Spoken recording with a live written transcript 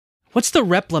What's the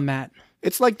replimat?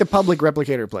 It's like the public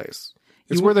replicator place.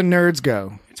 It's where the nerds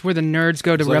go. It's where the nerds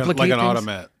go to replicate like an things?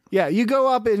 automat. Yeah, you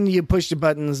go up and you push the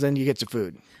buttons, then you get your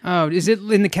food. Oh, is it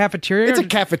in the cafeteria? It's a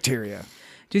cafeteria.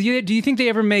 Do you think they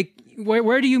ever make...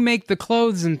 Where do you make the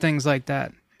clothes and things like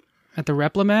that? At the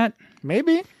replimat?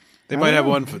 Maybe. They might have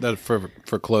one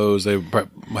for clothes. They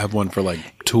have one for like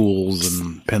tools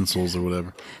and pencils or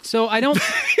whatever. So I don't...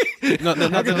 I got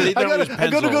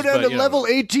to go down to level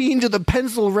 18 to the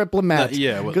pencil replimat.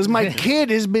 Because my kid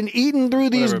has been eating through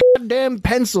these goddamn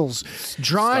pencils,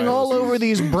 drawing all over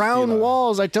these brown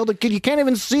walls. I tell the kid, you can't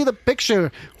even see the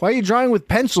picture. Why are you drawing with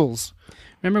pencils?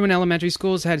 Remember when elementary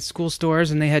schools had school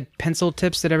stores and they had pencil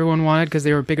tips that everyone wanted because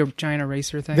they were big giant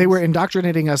eraser things? They were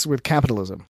indoctrinating us with capitalism.